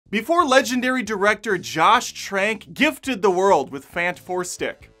Before legendary director Josh Trank gifted the world with Fant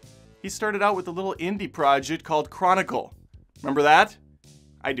 4-Stick, he started out with a little indie project called Chronicle. Remember that?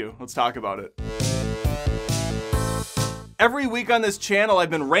 I do. Let's talk about it. Every week on this channel, I've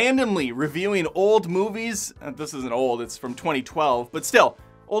been randomly reviewing old movies. This isn't old, it's from 2012, but still,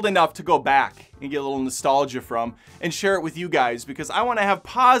 old enough to go back and get a little nostalgia from and share it with you guys because I want to have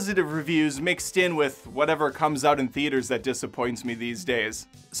positive reviews mixed in with whatever comes out in theaters that disappoints me these days.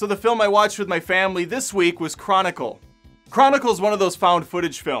 So the film I watched with my family this week was Chronicle. Chronicle is one of those found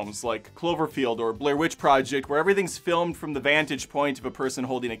footage films like Cloverfield or Blair Witch Project where everything's filmed from the vantage point of a person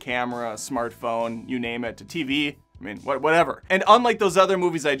holding a camera, a smartphone, you name it, a TV. I mean, whatever. And unlike those other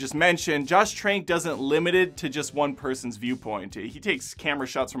movies I just mentioned, Josh Trank doesn't limit it to just one person's viewpoint. He takes camera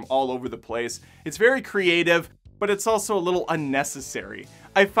shots from all over the place. It's very creative, but it's also a little unnecessary.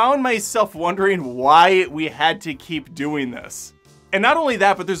 I found myself wondering why we had to keep doing this. And not only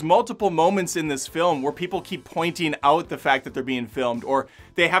that, but there's multiple moments in this film where people keep pointing out the fact that they're being filmed, or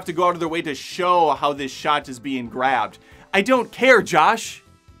they have to go out of their way to show how this shot is being grabbed. I don't care, Josh.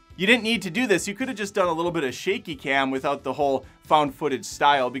 You didn't need to do this. You could have just done a little bit of shaky cam without the whole found footage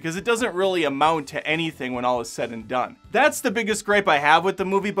style because it doesn't really amount to anything when all is said and done. That's the biggest gripe I have with the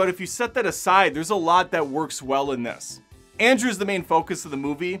movie, but if you set that aside, there's a lot that works well in this. Andrew's the main focus of the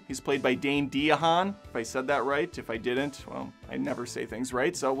movie. He's played by Dane DeHaan. If I said that right, if I didn't, well, I never say things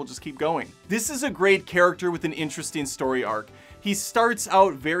right, so we'll just keep going. This is a great character with an interesting story arc. He starts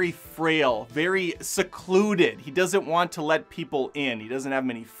out very frail, very secluded. He doesn't want to let people in. He doesn't have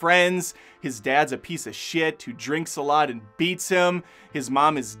many friends. His dad's a piece of shit who drinks a lot and beats him. His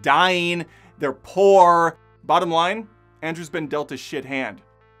mom is dying. They're poor. Bottom line, Andrew's been dealt a shit hand.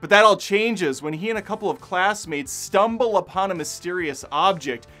 But that all changes when he and a couple of classmates stumble upon a mysterious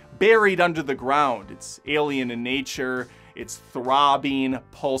object buried under the ground. It's alien in nature. It's throbbing,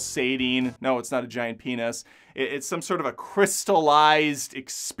 pulsating. No, it's not a giant penis. It's some sort of a crystallized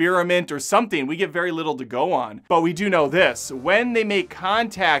experiment or something. We get very little to go on. But we do know this. When they make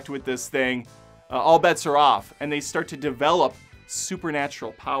contact with this thing, all bets are off. And they start to develop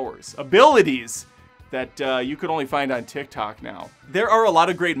supernatural powers, abilities that you could only find on TikTok now. There are a lot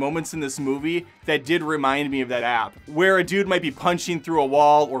of great moments in this movie that did remind me of that app, where a dude might be punching through a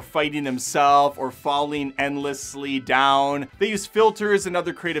wall or fighting himself or falling endlessly down. They use filters and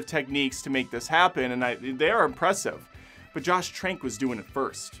other creative techniques to make this happen, and they are impressive. But Josh Trank was doing it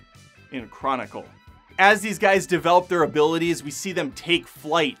first in Chronicle. As these guys develop their abilities, we see them take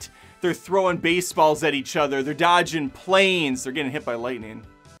flight. They're throwing baseballs at each other. They're dodging planes. They're getting hit by lightning.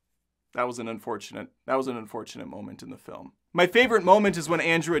 That was an unfortunate moment in the film. My favorite moment is when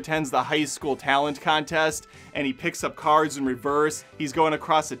Andrew attends the high school talent contest and he picks up cards in reverse. He's going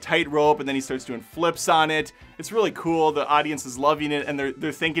across a tightrope and then he starts doing flips on it. It's really cool. The audience is loving it and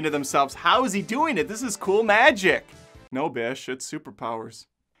they're thinking to themselves, how is he doing it? This is cool magic. No, Bish, it's superpowers.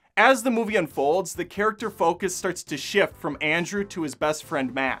 As the movie unfolds, the character focus starts to shift from Andrew to his best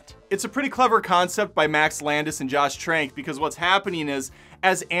friend, Matt. It's a pretty clever concept by Max Landis and Josh Trank because what's happening is,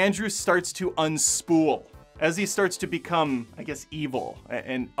 as Andrew starts to unspool, as he starts to become, I guess, evil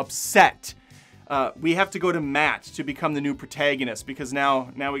and upset, we have to go to Matt to become the new protagonist because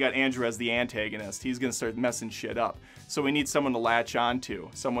now we got Andrew as the antagonist. He's gonna start messing shit up. So we need someone to latch onto,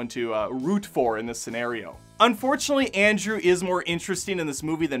 someone to root for in this scenario. Unfortunately, Andrew is more interesting in this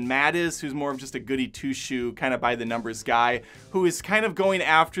movie than Matt is, who's more of just a goody two-shoe, kind of by the numbers guy, who is kind of going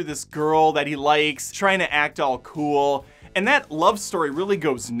after this girl that he likes, trying to act all cool. And that love story really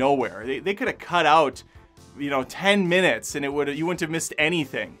goes nowhere. They could have cut out, 10 minutes and you wouldn't have missed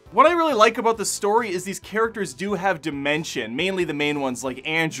anything. What I really like about the story is these characters do have dimension, mainly the main ones like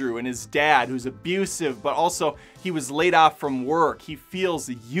Andrew and his dad, who's abusive, but also he was laid off from work. He feels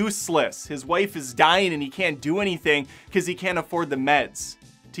useless. His wife is dying and he can't do anything because he can't afford the meds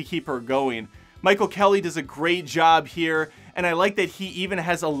to keep her going. Michael Kelly does a great job here, and I like that he even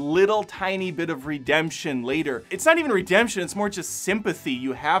has a little tiny bit of redemption later. It's not even redemption, it's more just sympathy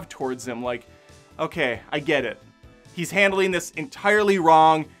you have towards him, like, okay, I get it. He's handling this entirely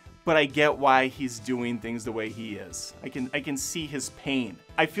wrong, but I get why he's doing things the way he is. I can see his pain.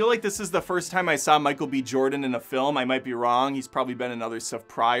 I feel like this is the first time I saw Michael B. Jordan in a film. I might be wrong. He's probably been in other stuff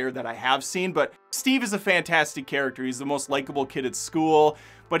prior that I have seen, but Steve is a fantastic character. He's the most likable kid at school,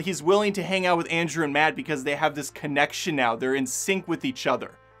 but he's willing to hang out with Andrew and Matt because they have this connection now. They're in sync with each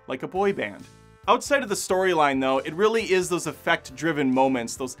other, like a boy band. Outside of the storyline though, it really is those effect-driven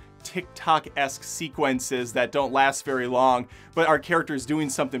moments, those TikTok-esque sequences that don't last very long, but our character's doing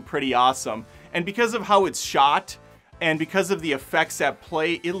something pretty awesome. And because of how it's shot, And because of the effects at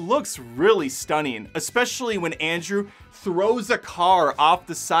play, it looks really stunning, especially when Andrew throws a car off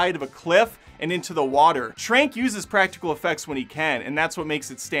the side of a cliff and into the water. Trank uses practical effects when he can, and that's what makes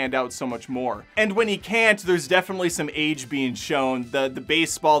it stand out so much more. And when he can't, there's definitely some age being shown. The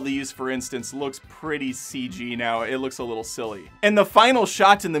baseball they use, for instance, looks pretty CG now. It looks a little silly. And the final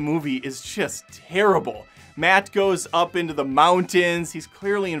shot in the movie is just terrible. Matt goes up into the mountains. He's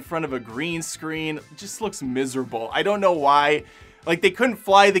clearly in front of a green screen. It just looks miserable. I don't know why. Like, they couldn't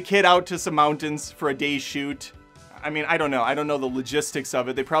fly the kid out to some mountains for a day's shoot. I mean, I don't know. I don't know the logistics of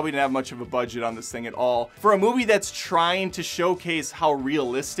it. They probably didn't have much of a budget on this thing at all. For a movie that's trying to showcase how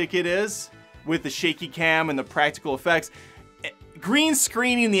realistic it is with the shaky cam and the practical effects, green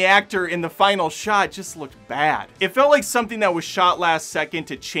screening the actor in the final shot just looked bad. It felt like something that was shot last second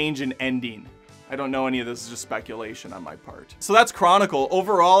to change an ending. I don't know any of this, is just speculation on my part. So that's Chronicle.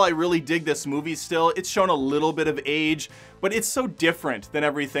 Overall, I really dig this movie still. It's shown a little bit of age, but it's so different than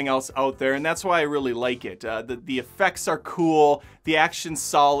everything else out there, and that's why I really like it. The effects are cool, the action's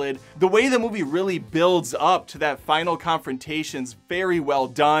solid. The way the movie really builds up to that final confrontation's very well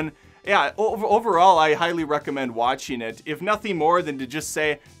done. Yeah, overall, I highly recommend watching it. If nothing more than to just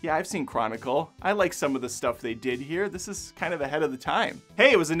say, yeah, I've seen Chronicle. I like some of the stuff they did here. This is kind of ahead of the time. Hey,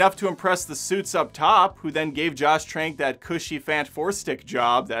 it was enough to impress the suits up top, who then gave Josh Trank that cushy Fant 4-stick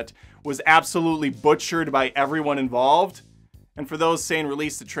job that was absolutely butchered by everyone involved. And for those saying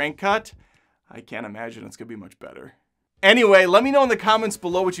release the Trank cut, I can't imagine it's gonna be much better. Anyway, let me know in the comments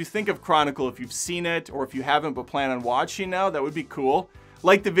below what you think of Chronicle, if you've seen it, or if you haven't but plan on watching now. That would be cool.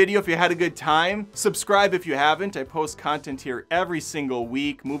 Like the video if you had a good time. Subscribe if you haven't. I post content here every single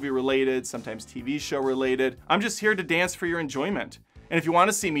week, movie related, sometimes TV show related. I'm just here to dance for your enjoyment. And if you want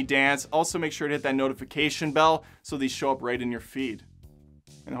to see me dance, also make sure to hit that notification bell so these show up right in your feed.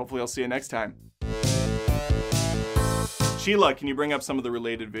 And hopefully I'll see you next time. Sheila, can you bring up some of the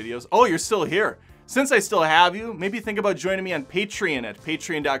related videos? Oh, you're still here. Since I still have you, maybe think about joining me on Patreon at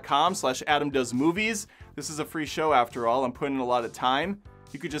patreon.com/AdamDoesMovies. This is a free show after all. I'm putting in a lot of time.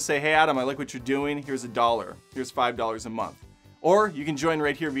 You could just say, hey Adam, I like what you're doing. Here's $1. Here's $5 a month. Or you can join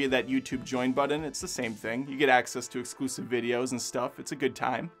right here via that YouTube join button. It's the same thing. You get access to exclusive videos and stuff. It's a good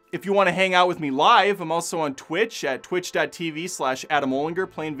time. If you want to hang out with me live, I'm also on Twitch at twitch.tv/Adam Olinger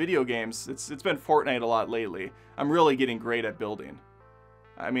playing video games. It's been Fortnite a lot lately. I'm really getting great at building.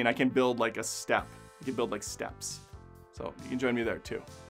 I mean, I can build like a step. I can build like steps. So you can join me there too.